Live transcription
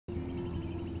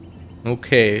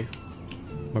Okay,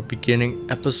 we're beginning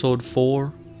episode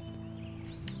 4.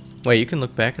 Wait, you can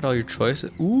look back at all your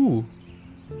choices? Ooh!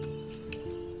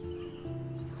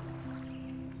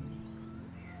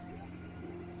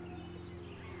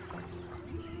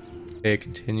 Okay,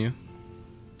 continue.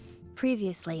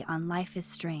 Previously on Life is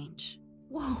Strange.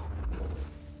 Whoa.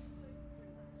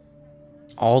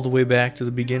 All the way back to the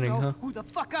beginning, huh? Who the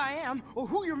fuck I am, or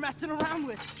who you're messing around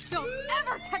with? Don't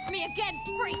ever touch me again,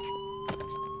 freak!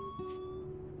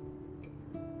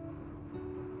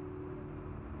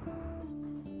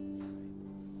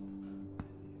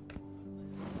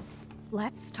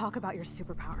 Let's talk about your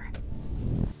superpower.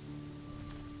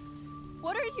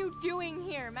 What are you doing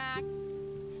here, Max?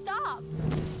 Stop!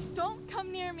 Don't come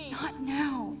near me! Not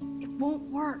now. It won't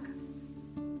work.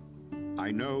 I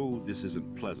know this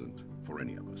isn't pleasant for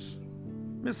any of us.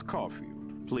 Miss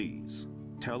Caulfield, please,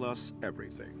 tell us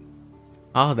everything.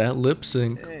 Ah, that lip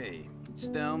sync. Hey, it's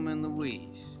Thelma and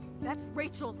Louise. That's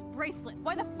Rachel's bracelet!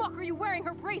 Why the fuck are you wearing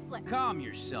her bracelet? Calm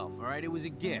yourself, alright? It was a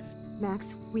gift.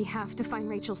 Max, we have to find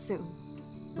Rachel soon.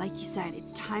 Like you said,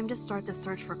 it's time to start the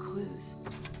search for clues.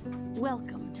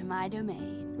 Welcome to my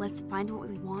domain. Let's find what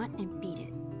we want and beat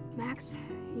it. Max,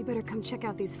 you better come check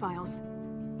out these files.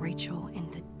 Rachel in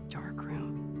the dark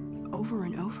room. Over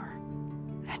and over.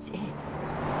 That's it.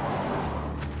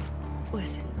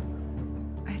 Listen,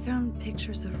 I found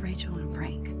pictures of Rachel and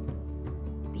Frank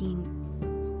being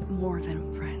more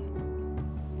than a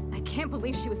friend. I can't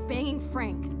believe she was banging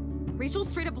Frank. Rachel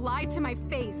straight up lied to my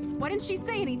face. Why didn't she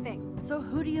say anything? So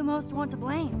who do you most want to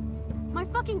blame? My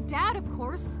fucking dad, of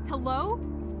course. Hello?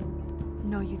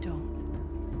 No, you don't.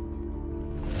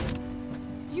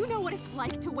 Do you know what it's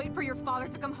like to wait for your father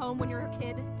to come home when you're a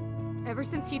kid? Ever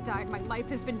since he died, my life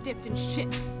has been dipped in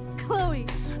shit. Chloe,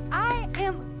 I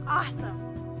am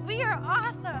awesome. We are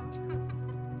awesome.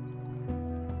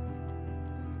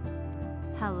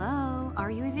 Hello? Are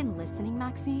you even listening,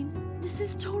 Maxine? This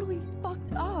is totally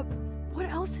fucked up. What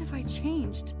else have I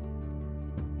changed?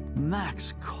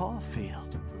 Max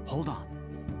Caulfield. Hold on.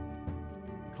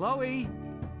 Chloe,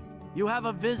 you have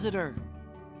a visitor.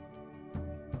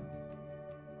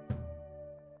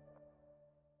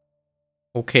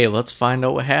 Okay, let's find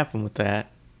out what happened with that.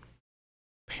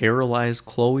 Paralyzed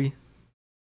Chloe.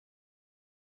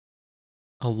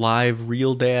 Alive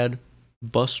real dad.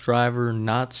 Bus driver,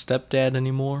 not stepdad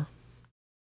anymore.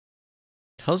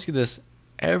 Tells you this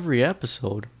every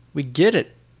episode. We get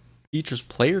it. Features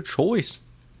player choice.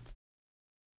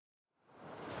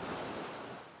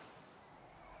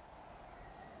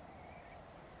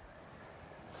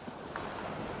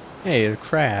 Hey, a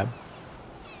crab.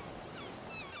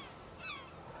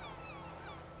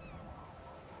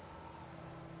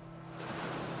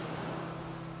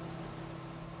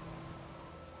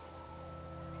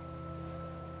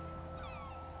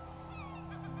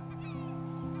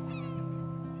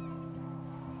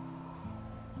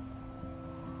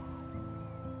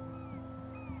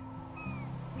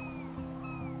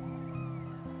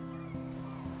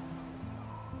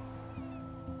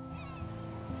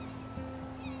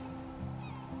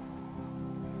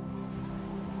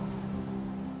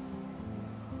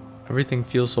 Everything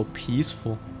feels so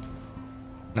peaceful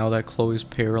now that Chloe's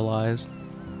paralyzed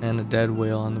and a dead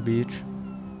whale on the beach.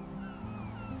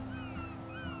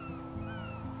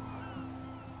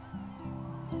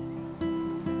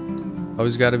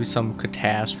 Always got to be some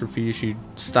catastrophe. She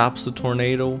stops the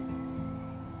tornado,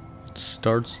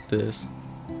 starts this.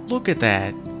 Look at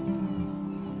that.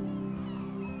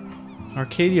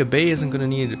 Arcadia Bay isn't going to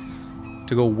need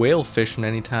to go whale fishing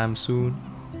anytime soon.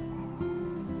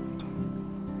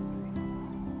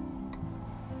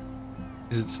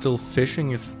 Is it still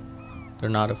fishing if they're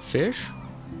not a fish?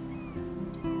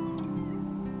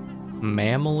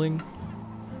 Mammaling?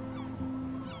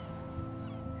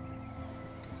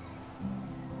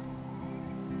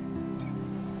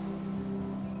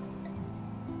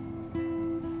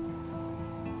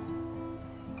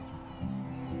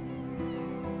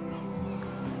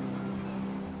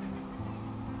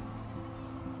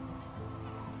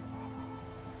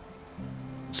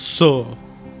 So,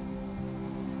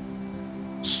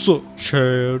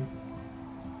 Chad.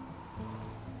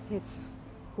 It's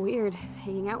weird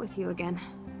hanging out with you again.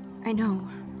 I know.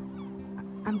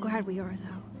 I'm glad we are,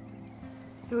 though.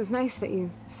 It was nice that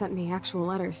you sent me actual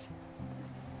letters.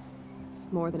 It's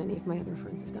more than any of my other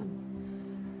friends have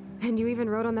done. And you even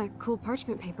wrote on that cool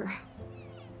parchment paper.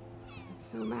 It's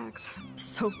so Max.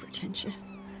 So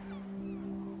pretentious.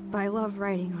 But I love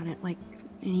writing on it like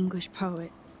an English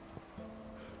poet.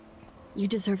 You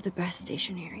deserve the best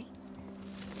stationery.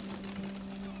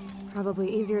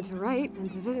 Probably easier to write than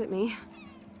to visit me.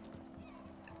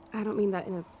 I don't mean that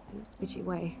in a bitchy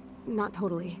way. Not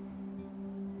totally.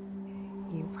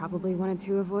 You probably wanted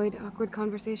to avoid awkward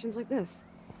conversations like this.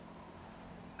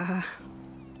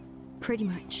 Pretty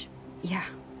much. Yeah.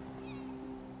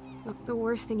 Look, the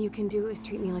worst thing you can do is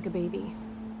treat me like a baby.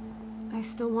 I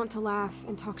still want to laugh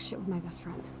and talk shit with my best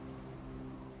friend.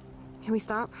 Can we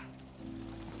stop?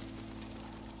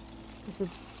 This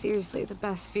is seriously the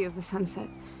best view of the sunset.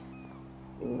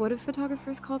 What do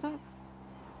photographers call that?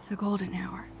 The golden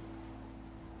hour.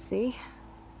 See?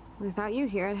 Without you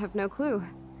here, I'd have no clue.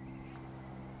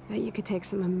 Bet you could take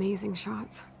some amazing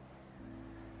shots.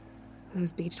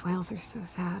 Those beached whales are so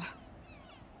sad.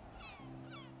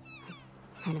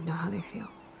 I kind of know how they feel.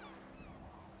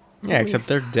 Yeah, At except least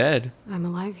they're dead. I'm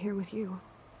alive here with you.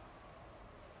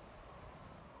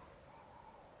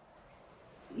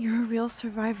 You're a real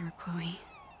survivor, Chloe.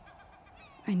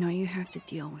 I know you have to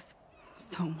deal with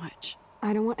so much.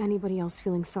 I don't want anybody else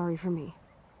feeling sorry for me.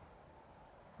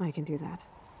 I can do that.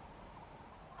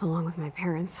 Along with my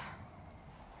parents.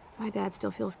 My dad still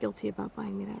feels guilty about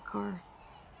buying me that car.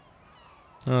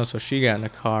 Oh, so she got in a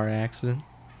car accident.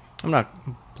 I'm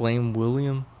not blame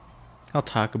William. I'll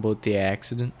talk about the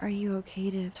accident. Are you okay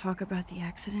to talk about the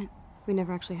accident? We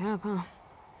never actually have, huh?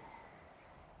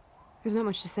 There's not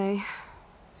much to say.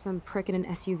 Some prick in an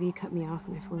SUV cut me off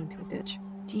and I flew into a ditch.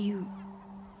 Do you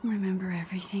remember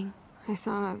everything? I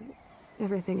saw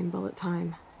everything in bullet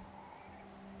time.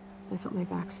 I felt my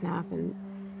back snap and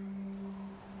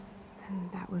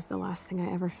that was the last thing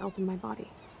I ever felt in my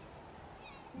body.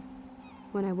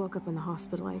 When I woke up in the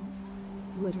hospital, I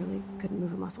literally couldn't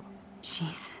move a muscle.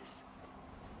 Jesus.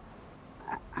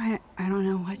 I don't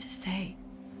know what to say.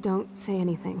 Don't say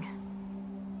anything.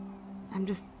 I'm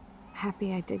just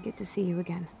happy I did get to see you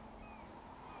again.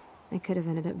 I could have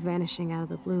ended up vanishing out of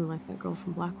the blue like that girl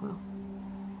from Blackwell.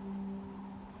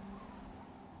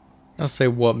 I'll say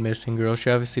what missing girl? She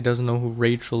obviously doesn't know who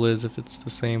Rachel is if it's the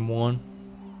same one.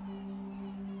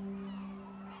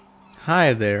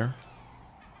 Hi there.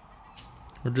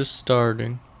 We're just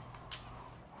starting.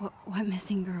 What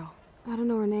missing girl? I don't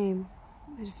know her name.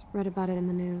 I just read about it in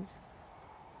the news.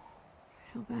 I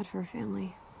feel bad for her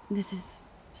family. This is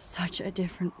such a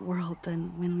different world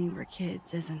than when we were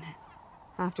kids, isn't it?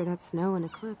 After that snow and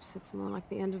eclipse, it's more like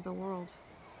the end of the world.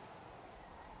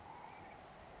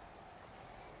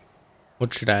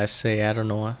 What should I say? I don't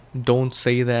know. Don't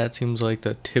say that seems like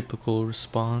the typical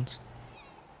response.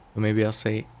 But maybe I'll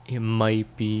say it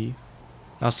might be.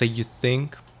 I'll say you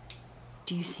think.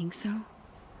 Do you think so?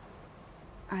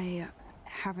 I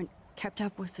haven't kept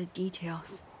up with the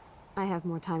details. I have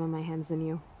more time on my hands than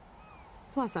you.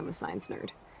 Plus, I'm a science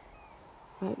nerd.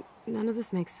 But none of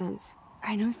this makes sense.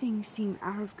 I know things seem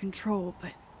out of control,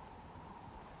 but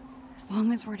as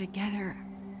long as we're together,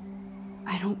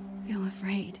 I don't feel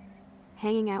afraid.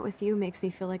 Hanging out with you makes me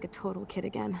feel like a total kid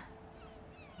again.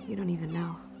 You don't even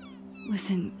know.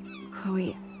 Listen,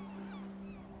 Chloe,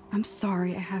 I'm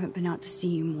sorry I haven't been out to see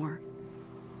you more.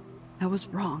 That was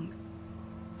wrong.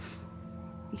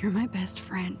 You're my best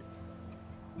friend.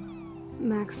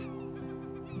 Max,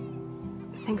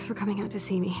 thanks for coming out to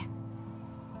see me.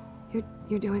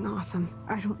 You're doing awesome.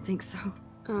 I don't think so.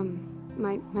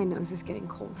 My nose is getting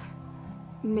cold.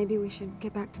 Maybe we should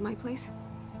get back to my place?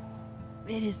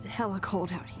 It is hella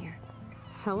cold out here.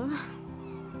 Hella?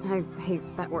 I hate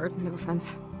that word, no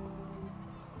offense.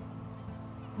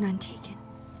 None taken.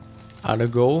 How'd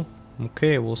it go?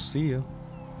 Okay, we'll see you.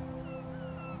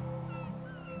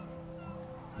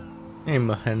 Hey,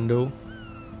 Mahendo.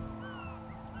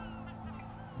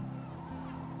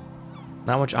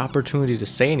 Not much opportunity to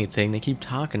say anything. They keep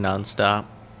talking nonstop.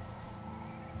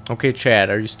 Okay,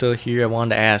 Chad, are you still here? I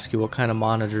wanted to ask you, what kind of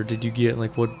monitor did you get?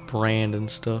 Like, what brand and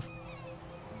stuff?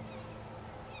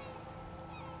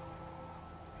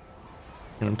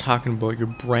 And I'm talking about your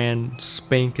brand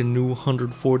spanking new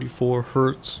 144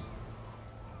 hertz.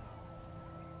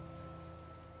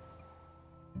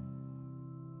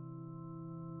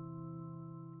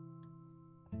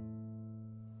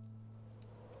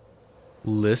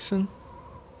 Listen?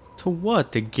 To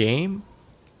what? The game?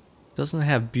 Doesn't it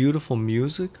have beautiful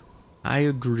music? I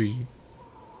agree.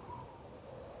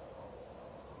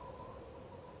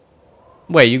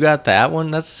 Wait, you got that one?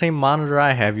 That's the same monitor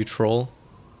I have, you troll.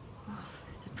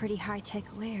 It's a pretty high-tech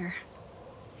lair.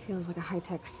 Feels like a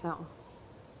high-tech cell.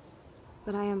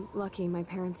 But I am lucky my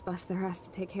parents bust their ass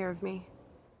to take care of me.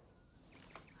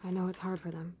 I know it's hard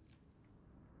for them.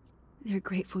 They're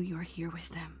grateful you're here with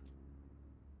them.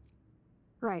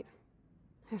 Right.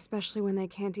 Especially when they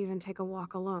can't even take a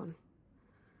walk alone.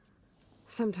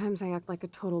 Sometimes I act like a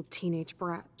total teenage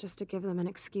brat just to give them an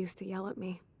excuse to yell at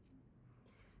me.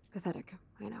 Pathetic,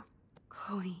 I know.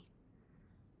 Chloe,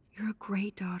 you're a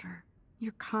great daughter.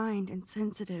 You're kind and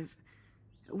sensitive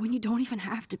when you don't even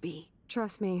have to be.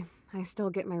 Trust me, I still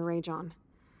get my rage on.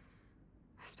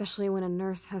 Especially when a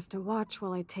nurse has to watch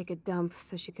while I take a dump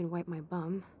so she can wipe my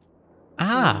bum.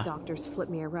 And the doctors flip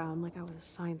me around like I was a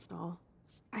science doll.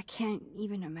 I can't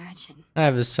even imagine. Hi,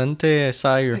 Vicente. I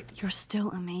saw your But you're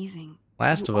still amazing.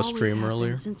 Last You of Us always stream have been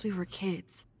earlier. since we were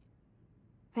kids.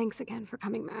 Thanks again for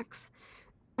coming, Max.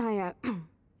 I,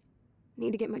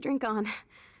 need to get my drink on.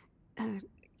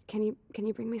 Can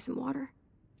you bring me some water?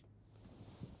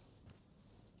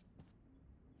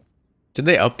 Did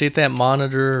they update that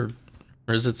monitor,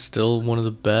 or is it still one of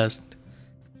the best?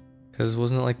 Because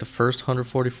wasn't it like the first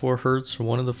 144 hertz, or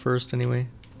one of the first anyway?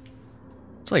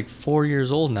 It's like 4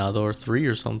 years old now though, or 3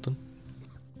 or something.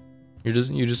 You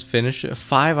just finished it, a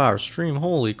 5-hour stream.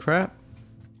 Holy crap!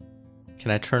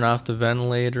 Can I turn off the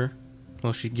ventilator?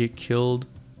 Will she get killed?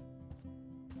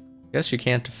 Guess she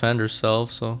can't defend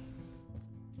herself, so.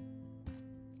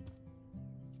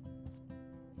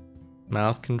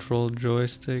 Mouth controlled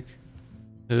joystick.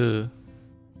 Ugh.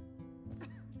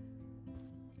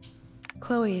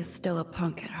 Chloe is still a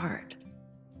punk at heart.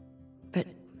 But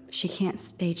she can't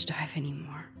stage dive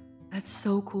anymore. That's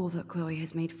so cool that Chloe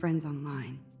has made friends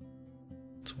online.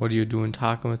 So what are you doing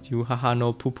talking with you? Haha,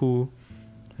 no poo poo.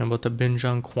 How about the binge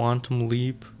on Quantum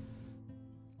Leap?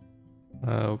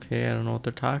 Okay, I don't know what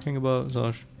they're talking about.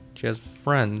 So she has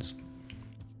friends.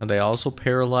 Are they also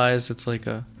paralyzed? It's like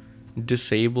a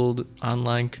disabled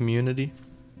online community.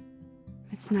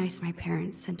 It's nice my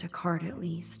parents sent a card at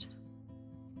least.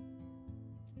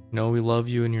 You know we love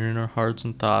you and you're in our hearts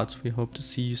and thoughts. We hope to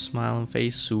see you smiling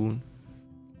face soon.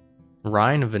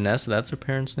 Ryan and Vanessa, that's her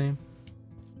parents' name?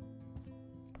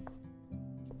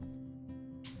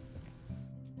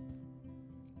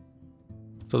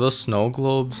 So those snow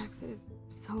globes, Max, it is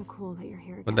so cool that you're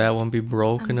here again. would that one be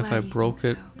broken I'm if I glad you broke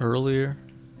it think so. earlier?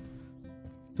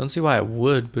 Don't see why it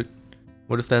would, but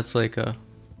what if that's like a...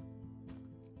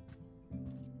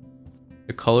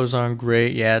 The colors aren't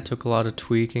great. Yeah, it took a lot of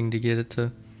tweaking to get it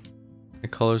to... The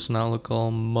colors not look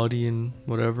all muddy and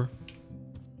whatever.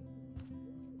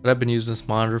 But I've been using this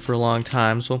monitor for a long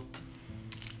time, so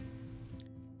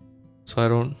I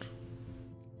don't...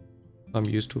 I'm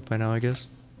used to it by now, I guess.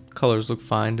 Colors look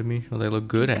fine to me. Well, they look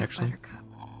good, actually.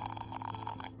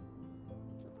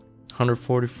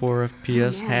 144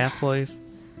 FPS man. Half-Life.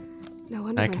 No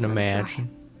wonder I my can throat's dry. imagine.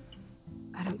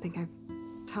 I don't think I've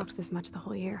talked this much the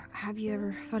whole year. Have you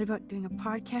ever thought about doing a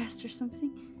podcast or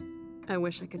something? I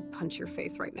wish I could punch your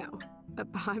face right now. A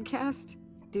podcast?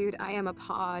 Dude, I am a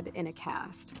pod in a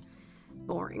cast.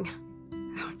 Boring.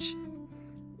 Ouch.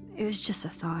 It was just a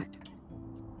thought.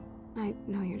 I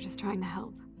know you're just trying to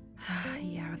help.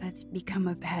 Yeah, that's become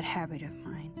a bad habit of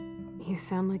mine. You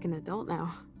sound like an adult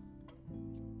now.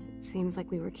 It seems like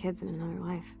we were kids in another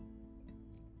life.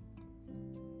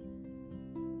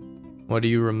 What do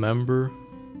you remember?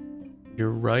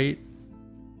 You're right.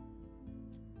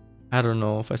 I don't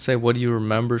know. If I say what do you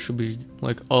remember, should be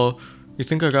like, you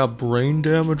think I got brain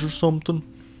damage or something?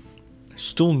 I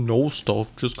still know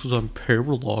stuff just because I'm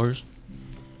paralyzed.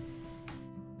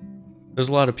 There's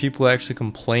a lot of people who actually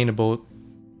complain about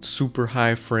super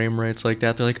high frame rates like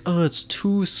that. They're like, oh, it's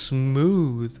too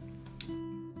smooth.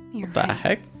 You're What the right.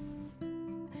 heck?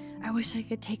 I wish I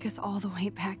could take us all the way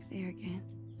back there again.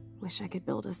 Wish I could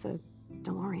build us a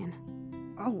DeLorean.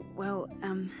 Oh, well,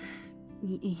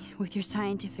 with your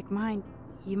scientific mind,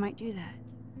 you might do that.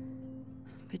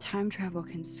 But time travel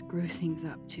can screw things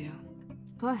up, too.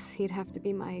 Plus, he'd have to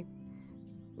be my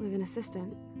live-in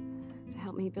assistant to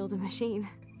help me build a machine.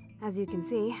 As you can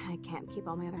see, I can't keep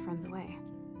all my other friends away.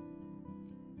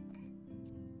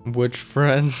 Which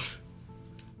friends?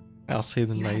 I'll say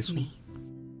the You nice have one. me.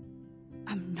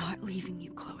 I'm not leaving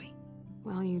you, Chloe.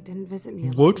 Well, you didn't visit me a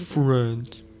lot What either.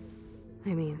 friends? I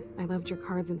mean, I loved your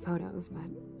cards and photos, but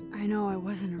I know I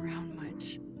wasn't around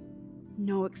much.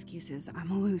 No excuses, I'm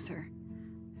a loser.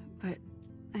 But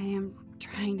I am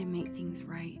trying to make things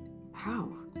right. how?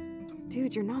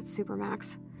 Dude, you're not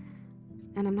Supermax.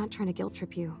 And I'm not trying to guilt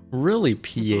trip you. Really,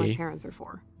 That's what my PA? parents are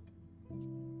for.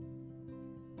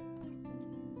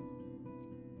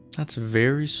 That's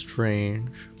very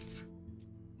strange.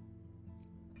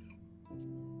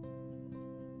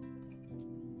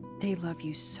 They love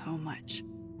you so much.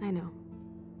 I know.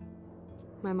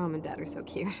 My mom and dad are so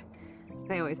cute.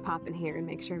 They always pop in here and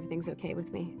make sure everything's okay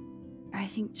with me. I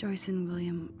think Joyce and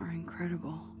William are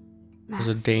incredible. Max,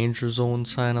 There's a danger zone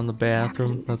sign on the the bathroom.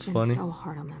 accident has That's been funny. so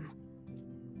hard on them.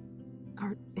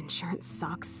 Our insurance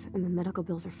sucks, and the medical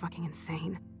bills are fucking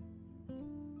insane.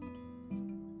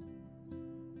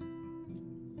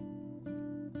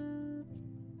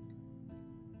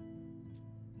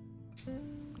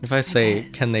 If I say,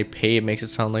 can they pay, it makes it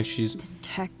sound like she's... This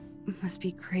tech must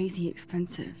be crazy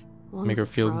expensive. Along Make with her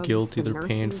the feel drugs, guilty the they're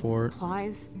paying nurses, for the it.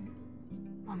 supplies.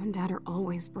 Mom and Dad are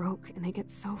always broke, and they get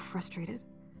so frustrated.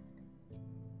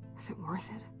 Is it worth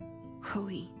it?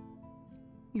 Chloe,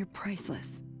 you're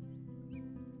priceless.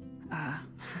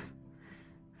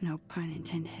 No pun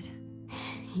intended.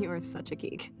 You are such a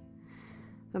geek.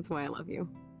 That's why I love you.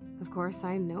 Of course,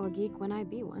 I know a geek when I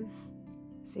be one.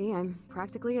 See, I'm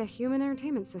practically a human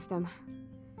entertainment system.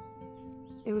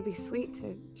 It would be sweet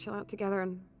to chill out together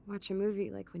and watch a movie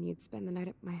like when you'd spend the night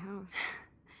at my house.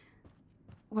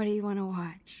 What do you want to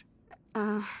watch?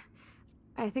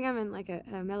 I think I'm in like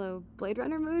a mellow Blade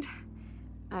Runner mood.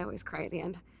 I always cry at the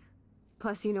end.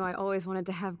 Plus, you know I always wanted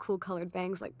to have cool colored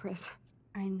bangs like Pris.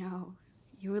 I know.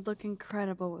 You would look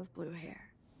incredible with blue hair.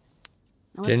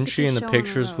 Now let's Didn't get she this in the show on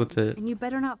pictures road. with the... And you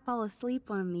better not fall asleep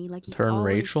on me like you Her and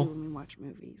always Rachel? do when we watch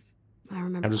movies. I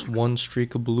remember Have just Max. one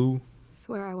streak of blue?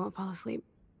 Swear I won't fall asleep.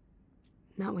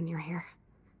 Not when you're here.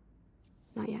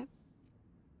 Not yet.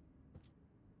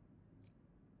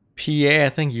 PA, I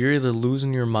think you're either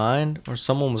losing your mind or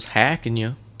someone was hacking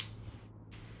you.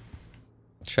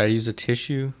 Should I use a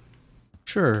tissue?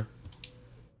 Sure.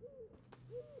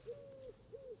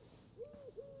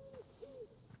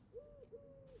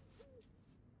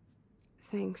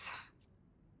 Thanks.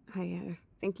 I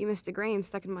think you missed a grain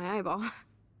stuck in my eyeball.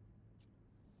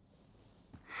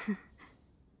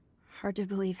 Hard to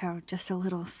believe how just a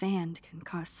little sand can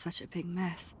cause such a big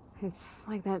mess. It's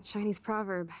like that Chinese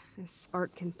proverb. A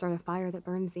spark can start a fire that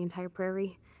burns the entire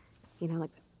prairie. You know,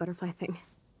 like the butterfly thing.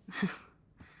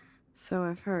 So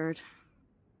I've heard.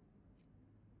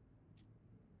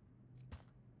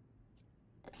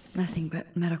 Nothing but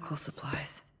medical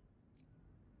supplies.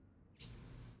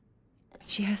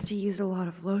 She has to use a lot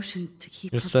of lotion to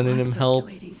keep You're her sending blood him help.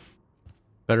 circulating.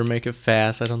 Better make it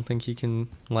fast. I don't think he can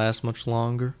last much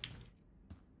longer.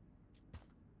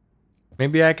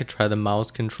 Maybe I could try the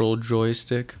mouse control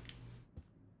joystick.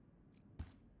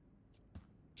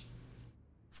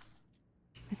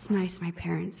 It's nice my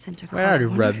parents sent a call. I already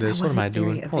Wonder read if this. What am I wasn't very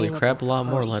doing? Holy available crap, a to lot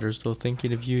more Chloe. letters though.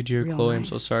 Thinking of you, dear Real Chloe. I'm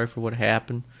so nice. sorry for what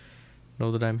happened.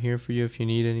 Know that I'm here for you if you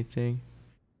need anything.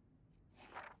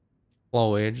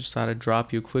 Chloe, I just thought I'd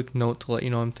drop you a quick note to let you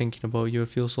know I'm thinking about you. I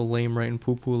feel so lame writing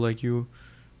poo-poo like you.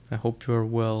 I hope you are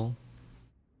well.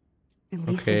 At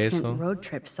least Okay, I sent so- road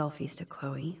trip selfies to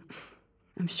Chloe.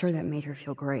 I'm sure that made her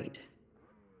feel great.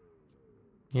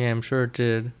 Yeah, I'm sure it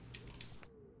did.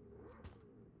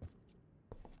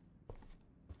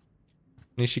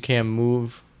 At least she can't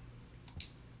move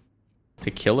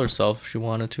to kill herself if she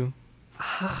wanted to.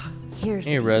 Here's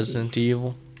Hey, the DVD. Resident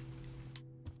Evil.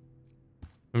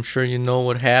 I'm sure you know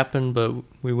what happened, but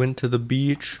we went to the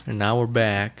beach and now we're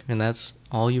back, and that's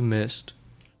all you missed.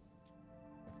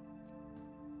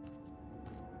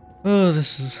 Oh,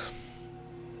 this is...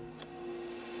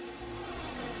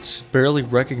 It's barely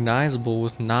recognizable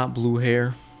with not blue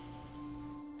hair.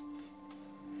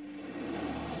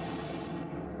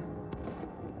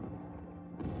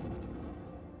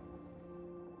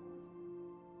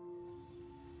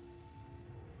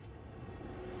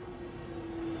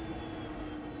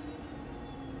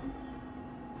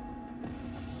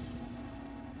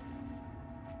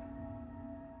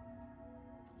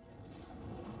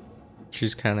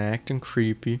 She's kind of acting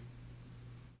creepy.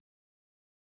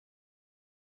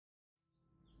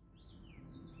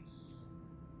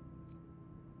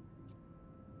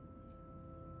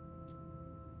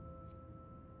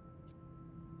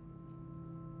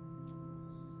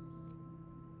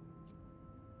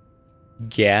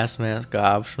 Gas mask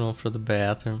optional for the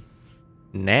bathroom.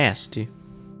 Nasty.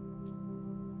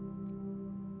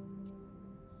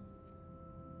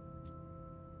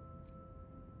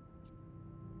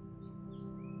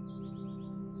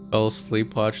 Fell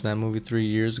asleep watching that movie 3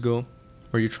 years ago.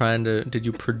 Were you trying to... Did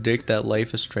you predict that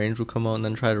Life is Strange would come out and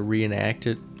then try to reenact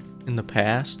it in the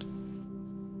past?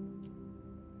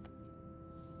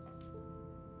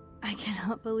 I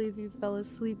cannot believe you fell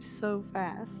asleep so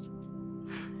fast.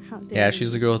 How dare Yeah, you.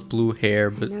 she's the girl with blue hair,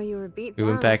 I but know you were beat we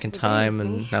went down back in for the time days,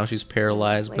 and me. now she's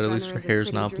paralyzed, but Blade at least Runner her is a hair's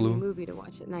pretty not dreamy blue. movie to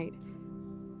watch at night.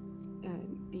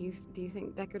 Do you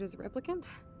think Deckard is a replicant?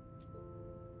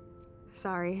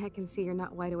 Sorry, I can see you're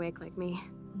not wide awake like me.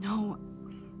 No,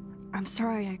 I'm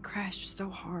sorry I crashed so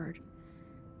hard.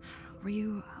 Were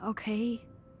you okay?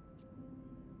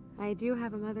 I do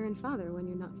have a mother and father when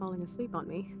you're not falling asleep on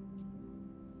me.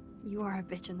 You are a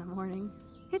bitch in the morning.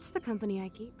 It's the company I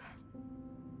keep.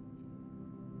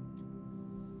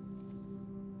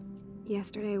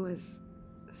 Yesterday was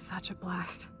such a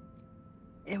blast.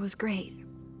 It was great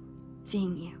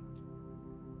seeing you.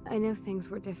 I know things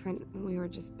were different when we were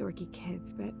just dorky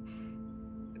kids, but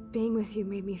being with you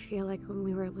made me feel like when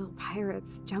we were little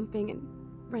pirates, jumping and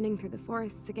running through the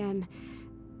forests again.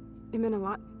 It meant a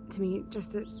lot to me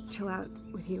just to chill out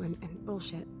with you and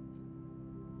bullshit.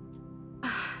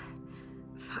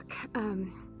 Fuck.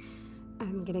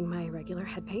 I'm getting my regular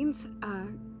head pains.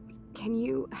 Can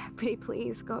you, pretty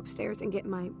please, go upstairs and get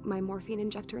my morphine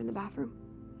injector in the bathroom?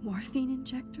 Morphine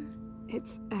injector?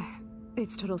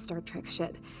 It's total Star Trek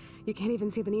shit. You can't even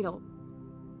see the needle.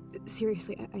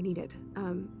 Seriously, I need it.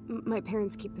 My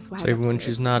parents keep this wire So even when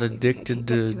she's not addicted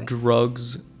to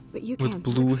drugs with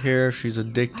blue hair, she's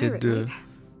addicted to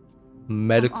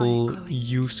medical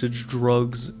usage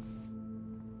drugs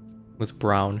with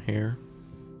brown hair.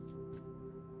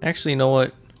 Actually, you know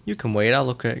what? You can wait. I'll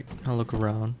look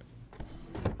around.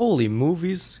 Holy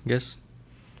movies. Guess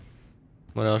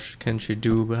what else can she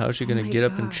do? But how's she gonna get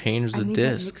up and change the disc? I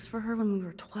made that mix for her when we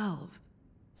were 12.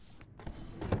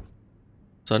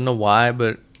 So I don't know why,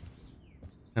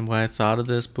 and why I thought of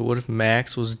this, but what if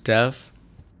Max was deaf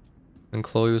and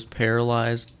Chloe was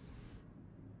paralyzed?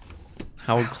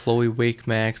 How would Chloe wake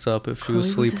Max up if she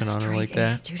was sleeping on her like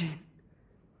that? Student.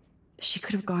 She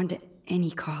could have gone to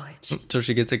any college. So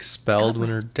she gets expelled when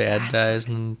her dad dies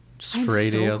and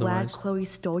straight A I'm so otherwise. glad Chloe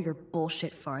stole your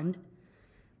bullshit fund,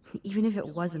 even if it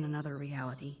wasn't another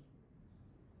reality.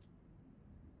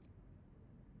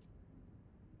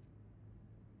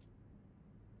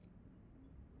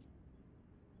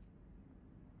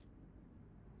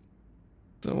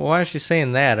 So why is she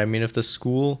saying that? I mean, if the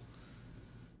school,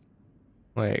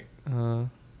 like, they're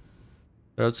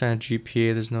outside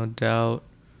GPA, there's no doubt.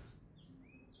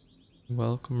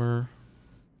 Welcome her.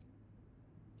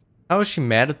 How is she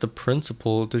mad at the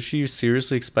principal? Does she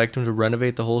seriously expect him to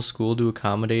renovate the whole school to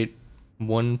accommodate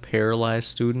one paralyzed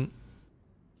student?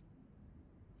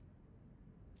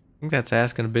 I think that's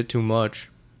asking a bit too much.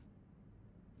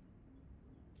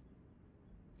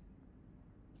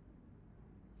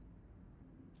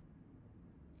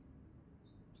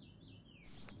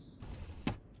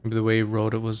 Maybe the way he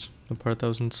wrote it was the part that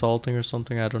was insulting or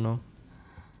something, I don't know.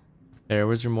 There,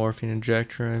 where's your morphine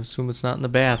injector? I assume it's not in the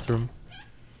bathroom.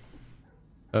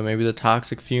 But maybe the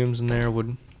toxic fumes in there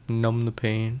would numb the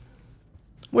pain.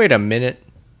 Wait a minute.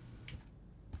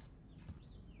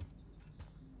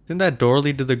 Didn't that door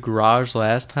lead to the garage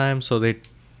last time? So they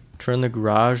turned the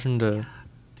garage into...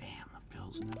 Damn, the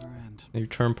bills never end. They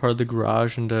turned part of the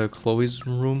garage into Chloe's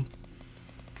room.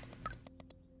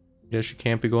 Guess she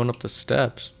can't be going up the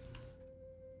steps.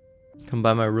 Come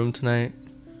by my room tonight.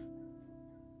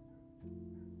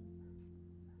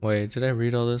 Wait, did I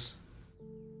read all this?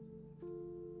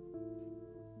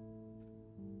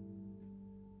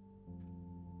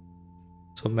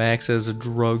 So Max is a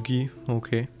druggie.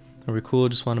 Okay. Are we cool?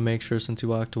 Just want to make sure since he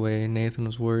walked away. Nathan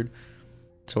was worried.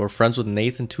 So we're friends with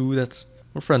Nathan too?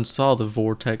 We're friends with all the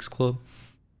Vortex Club.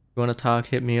 You want to talk?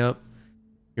 Hit me up.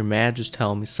 You're mad? Just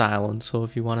tell me. Silence. So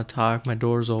if you want to talk, my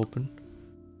door's open.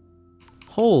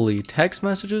 Holy text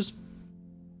messages.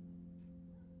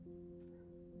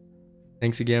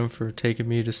 Thanks again for taking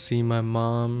me to see my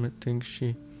mom. I think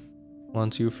she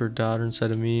wants you for her daughter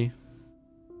instead of me.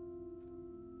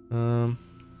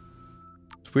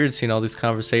 It's weird seeing all these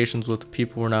conversations with the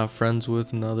people we're not friends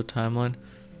with in the other timeline.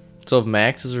 So if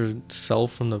Max is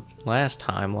herself from the last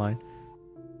timeline,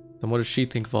 then what does she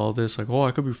think of all this? Like, oh,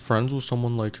 I could be friends with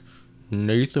someone like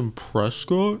Nathan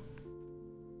Prescott?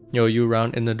 Yo, you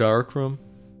around in the dark room?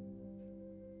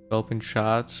 Developing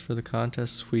shots for the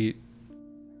contest? Sweet.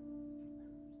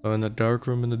 Oh, in the dark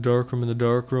room, in the dark room, in the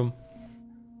dark room.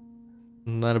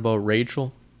 Isn't that about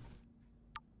Rachel?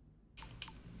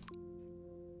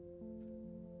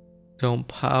 Don't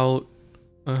pout.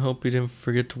 I hope you didn't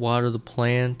forget to water the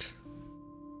plant.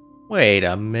 Wait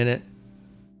a minute.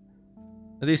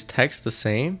 Are these texts the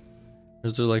same? Or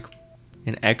is there like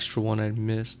an extra one I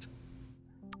missed?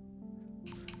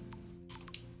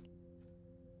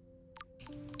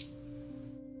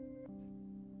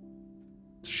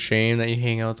 It's a shame that you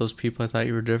hang out with those people. I thought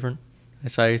you were different. I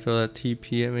saw you throw that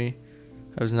TP at me.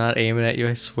 I was not aiming at you,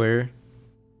 I swear.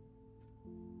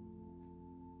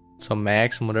 So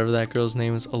Max and whatever that girl's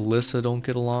name is, Alyssa, don't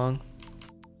get along.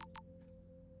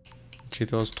 She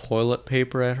throws toilet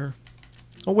paper at her.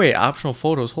 Oh wait, optional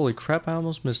photos. Holy crap, I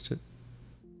almost missed it.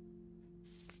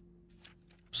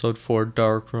 Episode 4,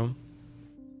 Dark Room.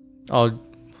 Oh,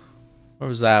 where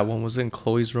was that one? Was it in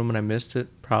Chloe's room and I missed it?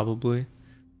 Probably.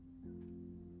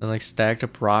 And like stacked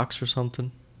up rocks or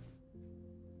something.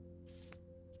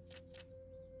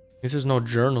 I guess there's no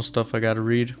journal stuff I gotta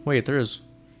read. Wait, there is.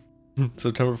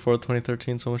 September 4th,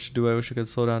 2013. So much to do. I wish I could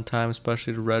slow down time,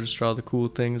 especially to register all the cool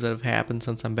things that have happened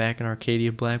since I'm back in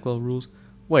Arcadia Blackwell Rules.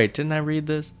 Wait, didn't I read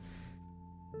this?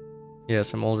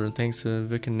 Yes, I'm older, and thanks to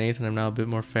Vic and Nathan, I'm now a bit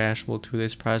more fashionable too. They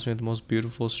surprised me with the most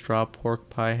beautiful straw pork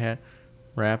pie hat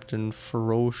wrapped in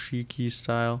furoshiki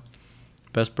style.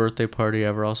 Best birthday party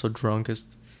ever, also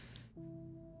drunkest.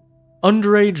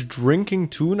 Underage drinking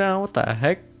too now? What the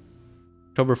heck?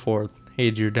 October 4th.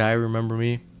 Hey, dear diary, remember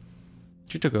me?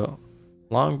 She took a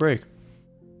long break.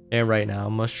 And right now,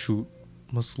 must shoot,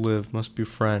 must live, must be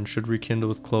friends, should rekindle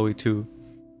with Chloe too.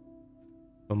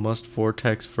 But must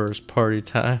vortex first, party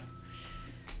time.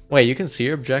 Wait, you can see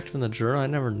her objective in the journal? I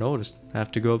never noticed. I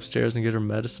have to go upstairs and get her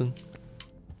medicine.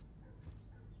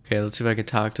 Okay, let's see if I can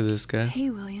talk to this guy. Hey,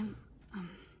 William.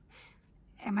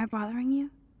 Am I bothering you?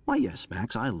 Why, yes,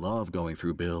 Max. I love going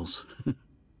through bills.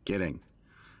 Kidding.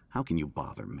 How can you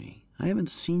bother me? I haven't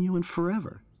seen you in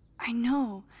forever. I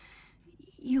know.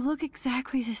 You look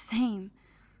exactly the same.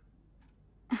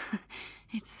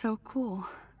 It's so cool.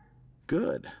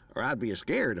 Good. Or I'd be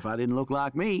scared if I didn't look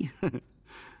like me.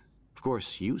 Of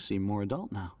course, you seem more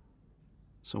adult now.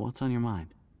 So what's on your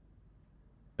mind?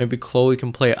 Maybe Chloe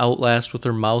can play Outlast with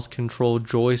her mouth-controlled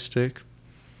joystick.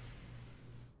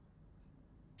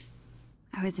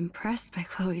 I was impressed by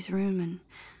Chloe's room and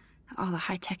all the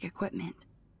high-tech equipment.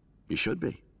 You should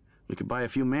be. We could buy a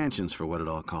few mansions for what it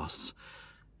all costs.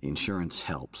 The insurance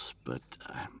helps, but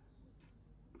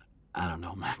I don't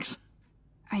know, Max.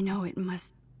 I know it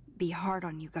must be hard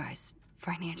on you guys,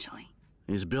 financially.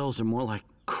 These bills are more like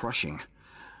crushing.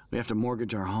 We have to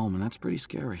mortgage our home, and that's pretty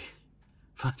scary.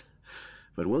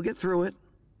 But we'll get through it.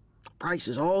 The price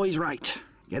is always right.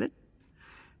 Get it?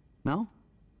 No?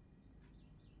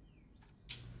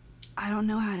 I don't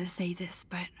know how to say this,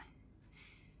 but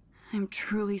I'm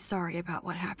truly sorry about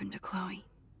what happened to Chloe.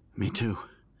 Me too.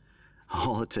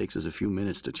 All it takes is a few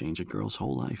minutes to change a girl's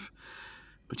whole life.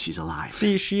 But she's alive.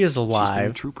 See, she is She's been a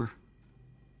alive. trooper.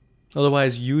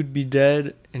 Otherwise, you'd be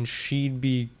dead and she'd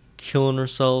be killing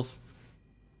herself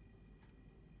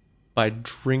by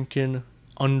drinking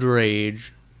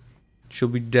underage. She'll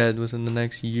be dead within the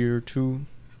next year or two.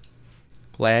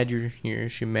 Glad you're here.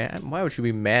 Is she mad? Why would she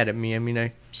be mad at me? I mean,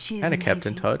 I She is kind of kept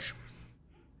in amazing. touch.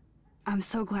 I'm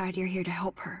so glad you're here to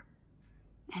help her.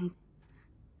 And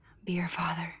be her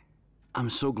father. I'm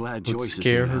so glad Would Joyce is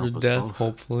scare here to her to help us death, both.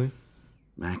 hopefully.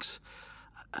 Max,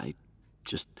 I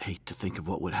just hate to think of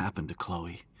what would happen to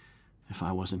Chloe if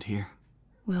I wasn't here.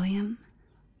 William,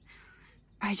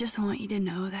 I just want you to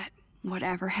know that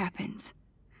whatever happens,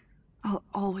 I'll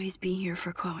always be here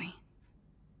for Chloe.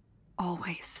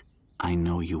 Always. I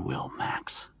know you will,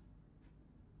 Max.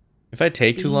 If I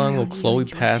take too Being long, will around you Chloe and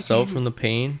Joyce pass out again from the is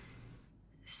pain?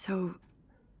 So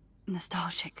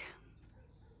nostalgic.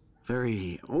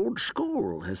 Very old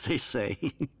school, as they say.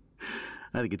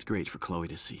 I think it's great for Chloe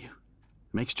to see you.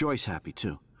 Makes Joyce happy,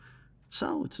 too.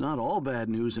 So, it's not all bad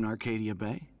news in Arcadia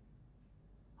Bay.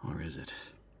 Or is it?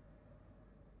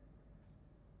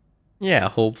 Yeah,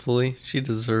 hopefully. She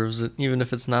deserves it. Even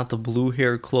if it's not the blue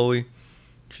hair Chloe,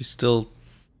 she's still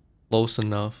close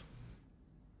enough.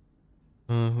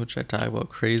 Which I talk about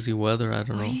crazy weather, I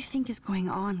don't What know. do you think is going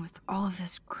on with all of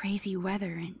this crazy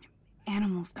weather and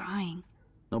animals dying?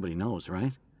 Nobody knows,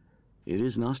 right? It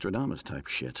is Nostradamus type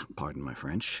shit, pardon my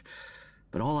French.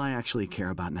 But all I actually care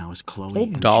about now is Chloe Oh,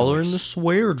 and dollar Joyce. in the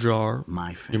swear jar.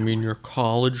 My family. You mean your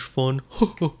college fund?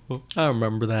 I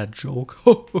remember that joke.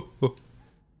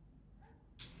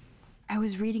 I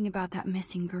was reading about that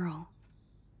missing girl,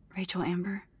 Rachel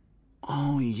Amber.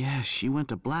 Oh, yeah, she went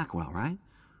to Blackwell, right?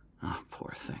 Oh,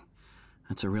 poor thing.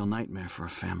 That's a real nightmare for a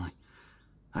family.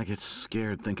 I get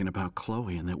scared thinking about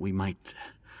Chloe and that we might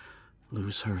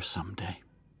lose her someday.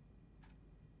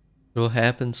 It'll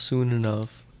happen soon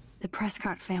enough. The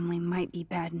Prescott family might be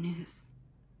bad news.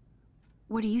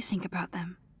 What do you think about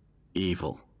them?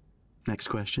 Evil. Next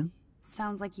question?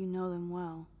 Sounds like you know them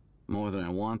well. More than I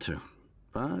want to.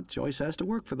 But Joyce has to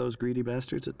work for those greedy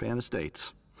bastards at Pan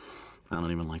Estates. I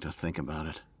don't even like to think about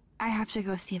it. I have to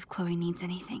go see if Chloe needs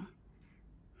anything.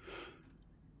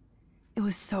 It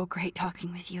was so great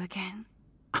talking with you again.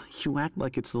 You act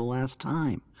like it's the last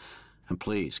time. And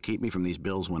please, keep me from these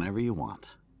bills whenever you want.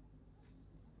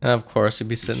 And of course, he'd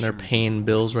be sitting there paying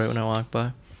bills right when I walk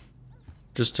by.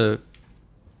 Just to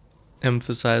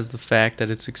emphasize the fact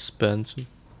that it's expensive.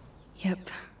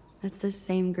 Yep, that's the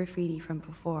same graffiti from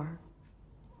before.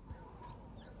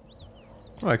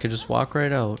 Oh, I could just walk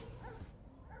right out.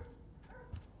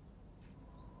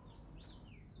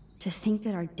 To think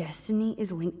that our destiny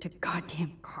is linked to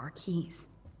goddamn car keys.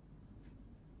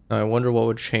 Now, I wonder what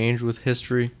would change with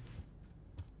history.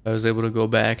 If I was able to go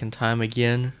back in time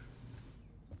again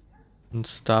and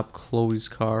stop Chloe's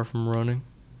car from running.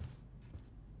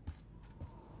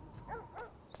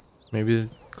 Maybe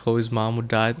Chloe's mom would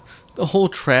die. The whole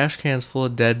trash can's full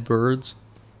of dead birds.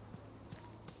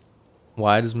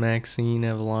 Why does Maxine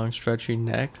have a long stretchy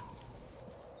neck?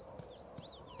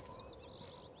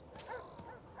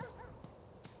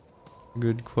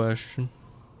 Good question.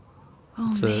 Oh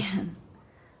What's this? man,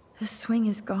 the swing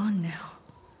is gone now.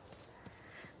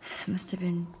 It must have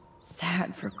been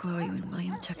sad for Chloe when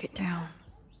William took it down.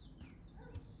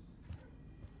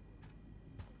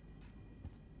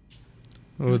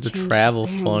 Oh, the Changed to travel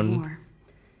spare fund anymore.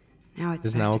 Now it's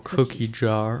is back now to a cookie cookies.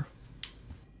 jar.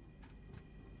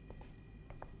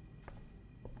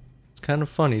 It's kind of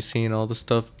funny seeing all the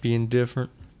stuff being different.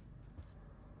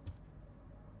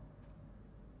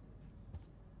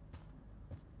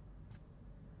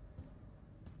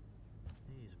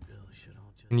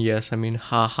 And yes, I mean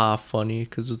haha funny,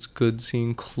 because it's good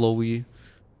seeing Chloe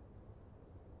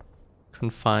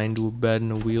confined to a bed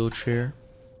in a wheelchair.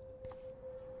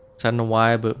 I don't know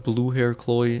why, but blue hair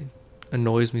Chloe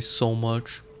annoys me so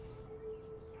much.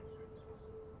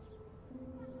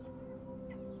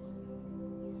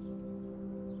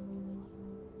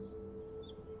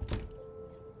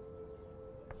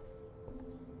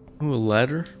 Ooh, a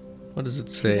letter? What does it Too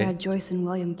say? bad Joyce and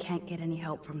William can't get any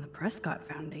help from the Prescott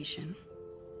Foundation.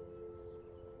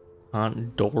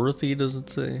 Aunt Dorothy, does it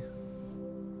say?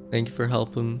 Thank you for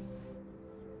helping.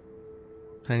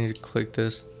 I need to click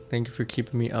this. Thank you for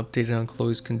keeping me updated on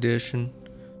Chloe's condition.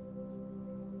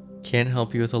 Can't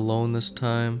help you with a loan this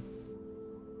time.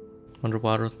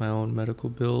 Underwater with my own medical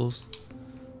bills.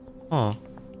 Oh,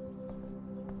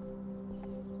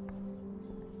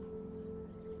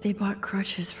 They bought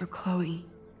crutches for Chloe,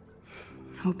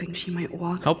 hoping she might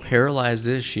walk how again. paralyzed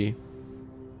is she?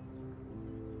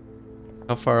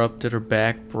 How far up did her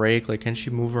back break? Like, can she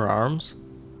move her arms?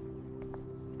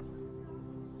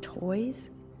 Toys?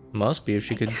 Must be if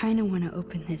she I could. kind of want to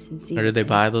open this and see. Or did what's they in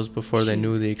buy it. those before they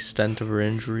knew the Shoes. extent of her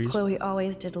injuries? Chloe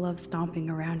always did love stomping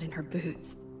around in her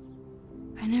boots.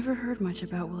 I never heard much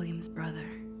about William's brother.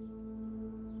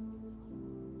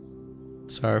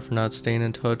 Sorry for not staying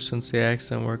in touch since the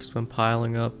accident. Work's been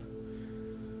piling up.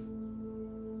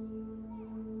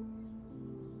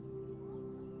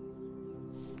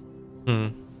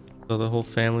 So the whole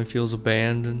family feels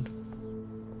abandoned.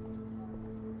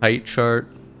 Height chart.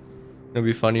 It'd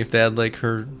be funny if they had like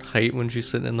her height when she's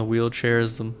sitting in the wheelchair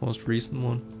as the most recent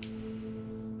one.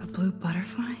 A blue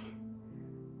butterfly?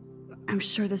 I'm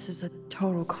sure this is a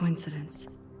total coincidence.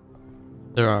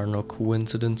 There are no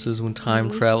coincidences when time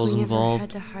At least travel's we never involved. had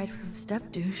to hide from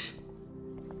step douche.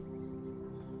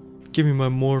 Give me my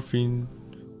morphine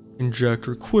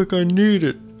injector, quick! I need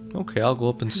it. Okay, I'll go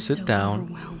up and I'm sit still down.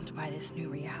 overwhelmed by this new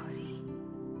reality.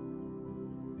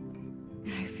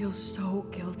 And I feel so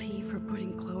guilty for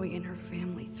putting Chloe and her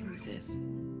family through this.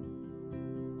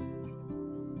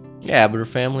 Yeah, but her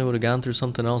family would have gone through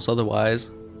something else otherwise.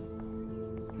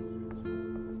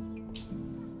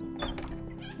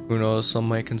 Who knows, some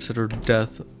might consider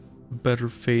death a better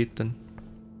fate than...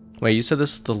 Wait, you said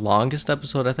this was the longest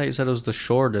episode? I thought you said it was the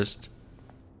shortest.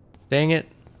 Dang it.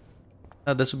 I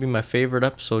thought this would be my favorite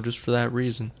episode just for that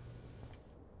reason.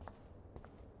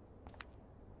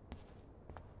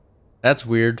 That's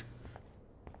weird.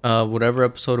 Whatever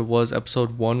episode it was,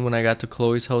 episode 1, when I got to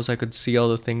Chloe's house, I could see all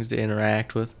the things to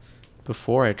interact with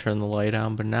before I turned the light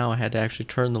on, but now I had to actually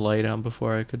turn the light on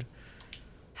before I could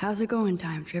How's it going,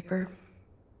 Time Tripper?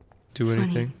 do Funny.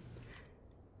 anything.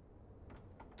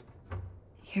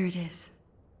 Here it is.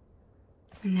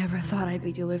 I never thought I'd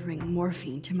be delivering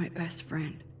morphine to my best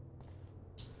friend.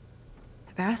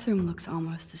 The bathroom looks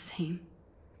almost the same.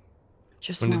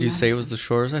 Just When more did you say it was medicine. the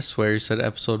shortest? I swear you said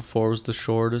episode 4 was the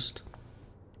shortest.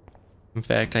 In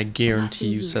fact, I guarantee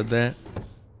you said that.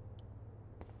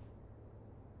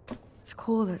 It's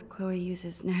cool that Chloe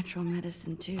uses natural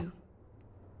medicine too.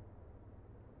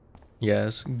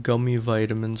 Yes, gummy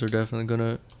vitamins are definitely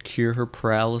gonna cure her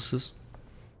paralysis.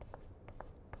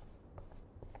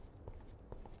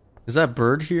 Is that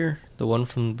bird here? The one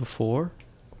from before?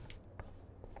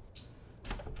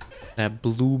 That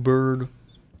blue bird.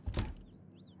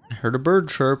 I heard a bird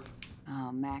chirp.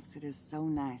 Oh, Max, it is so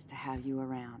nice to have you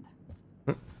around.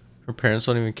 Her parents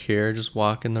don't even care, just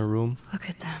walk in the room. Look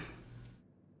at them.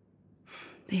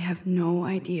 They have no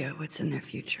idea what's in their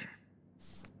future.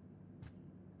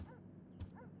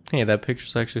 Hey, that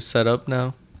picture's actually set up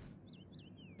now.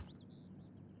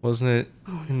 Wasn't it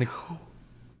Oh in the no.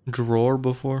 drawer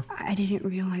before? I didn't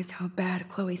realize how bad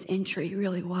Chloe's injury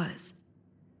really was.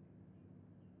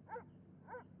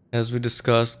 As we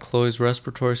discussed, Chloe's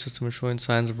respiratory system is showing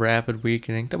signs of rapid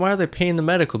weakening. Then why are they paying the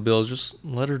medical bills? Just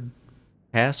let her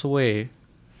pass away.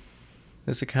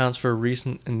 This accounts for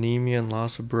recent anemia and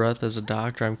loss of breath. As a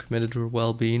doctor, I'm committed to her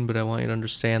well-being, but I want you to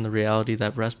understand the reality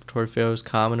that respiratory failure is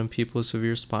common in people with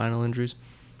severe spinal injuries.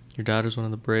 Your daughter's one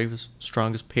of the bravest,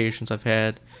 strongest patients I've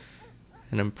had,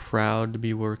 and I'm proud to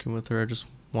be working with her. I just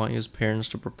want you as parents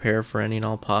to prepare for any and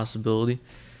all possibility.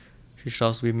 She should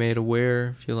also be made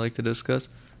aware, if you'd like to discuss,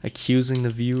 accusing the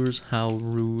viewers. How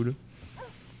rude.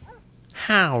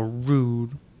 How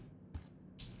rude.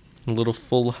 A little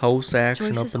Full House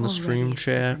action Joyce up is in the already stream a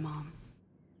chat. supermom.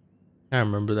 I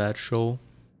remember that show.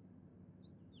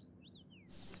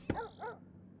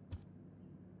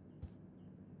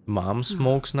 Mom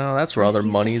smokes now? That's where all their Joyce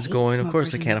used to money's hate going. Of course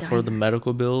smokers they in can't the afford the diner.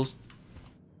 medical bills.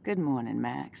 Good morning,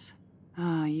 Max.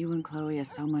 Ah, you and Chloe are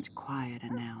so much quieter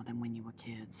now than when you were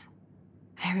kids.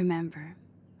 I remember.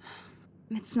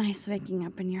 It's nice waking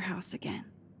up in your house again.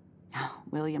 Oh,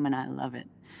 William and I love it.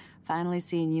 Finally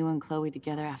seeing you and Chloe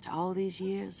together after all these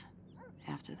years.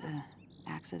 After the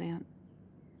accident.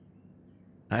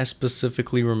 I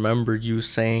specifically remember you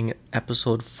saying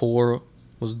episode 4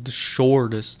 was the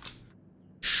shortest.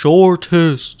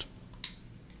 Shortest!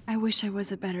 I wish I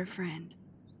was a better friend.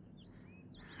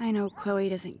 I know Chloe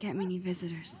doesn't get many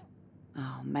visitors.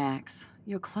 Oh, Max,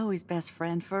 you're Chloe's best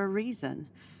friend for a reason.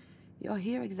 You're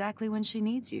here exactly when she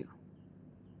needs you.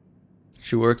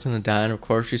 She works in the diner, of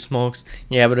course she smokes.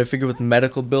 Yeah, but I figure with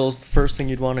medical bills, the first thing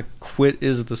you'd want to quit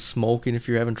is the smoking if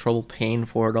you're having trouble paying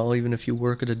for it all, even if you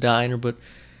work at a diner, but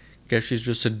I guess she's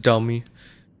just a dummy.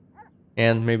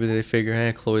 And maybe they figure,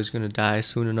 hey, Chloe's gonna die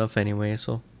soon enough anyway,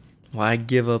 so why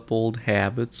give up old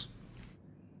habits?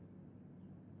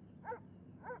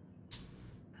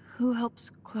 Who helps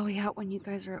Chloe out when you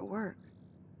guys are at work?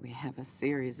 We have a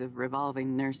series of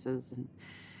revolving nurses and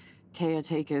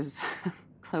caretakers.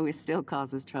 Chloe still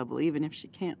causes trouble, even if she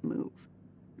can't move.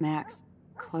 Max,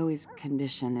 Chloe's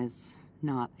condition is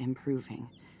not improving.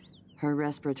 Her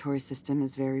respiratory system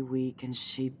is very weak, and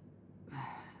she...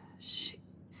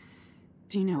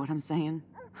 Do you know what I'm saying?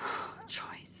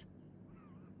 Joyce.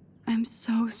 I'm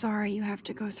so sorry you have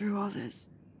to go through all this.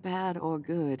 Bad or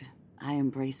good, I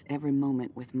embrace every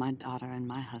moment with my daughter and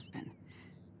my husband.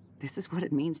 This is what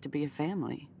it means to be a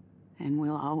family, and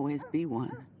we'll always be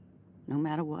one, no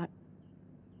matter what.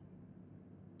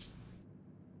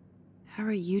 How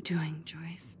are you doing,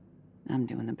 Joyce? I'm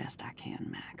doing the best I can,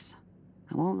 Max.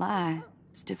 I won't lie,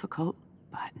 it's difficult,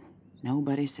 but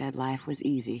nobody said life was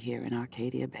easy here in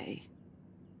Arcadia Bay.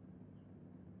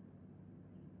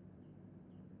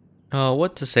 Oh,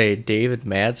 what to say, David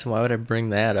Madsen? Why would I bring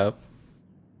that up?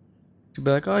 She'd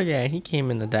be like, oh yeah, he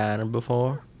came in the diner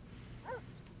before.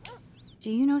 Do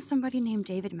you know somebody named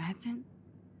David Madsen?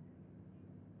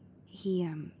 He,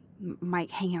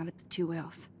 might hang out at the Two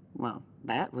Whales. Well,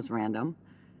 that was random.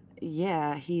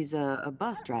 Yeah, he's a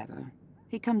bus driver.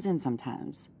 He comes in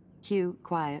sometimes. Cute,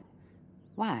 quiet.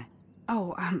 Why?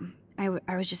 Oh,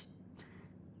 I was just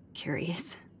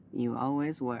curious. You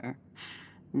always were.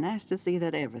 Nice to see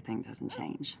that everything doesn't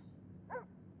change.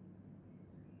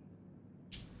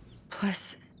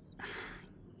 Plus,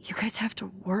 you guys have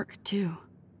to work, too.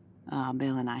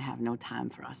 Bill and I have no time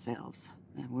for ourselves.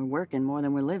 We're working more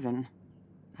than we're living.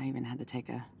 I even had to take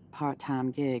a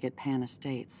part-time gig at Pan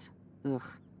Estates. Ugh.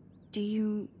 Do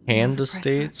you Pan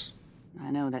Estates?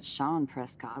 I know that Sean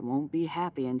Prescott won't be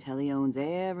happy until he owns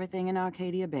everything in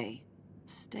Arcadia Bay.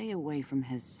 Stay away from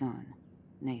his son,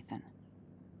 Nathan.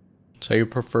 So you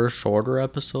prefer shorter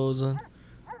episodes then?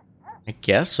 I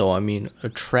guess so. I mean, a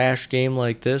trash game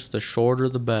like this, the shorter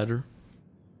the better.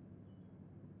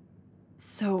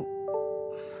 So,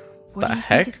 what The do you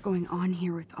heck? think is going on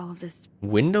here with all of this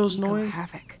Windows eco noise?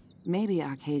 havoc? Maybe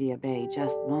Arcadia Bay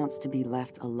just wants to be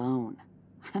left alone.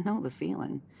 I know the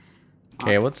feeling.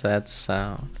 Okay, what's that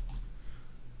sound?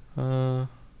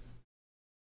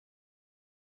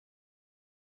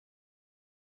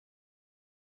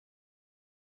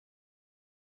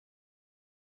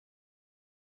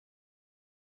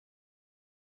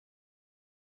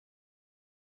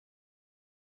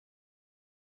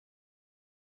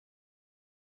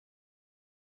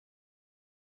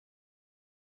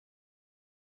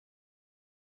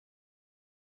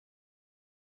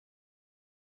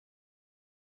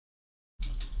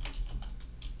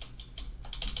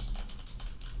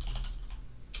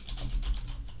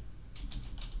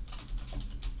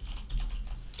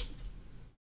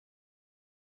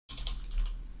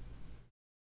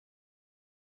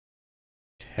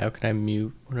 How can I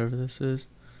mute whatever this is?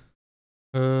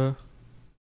 I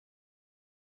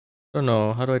don't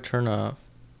know. How do I turn off?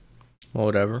 Well,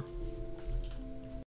 whatever.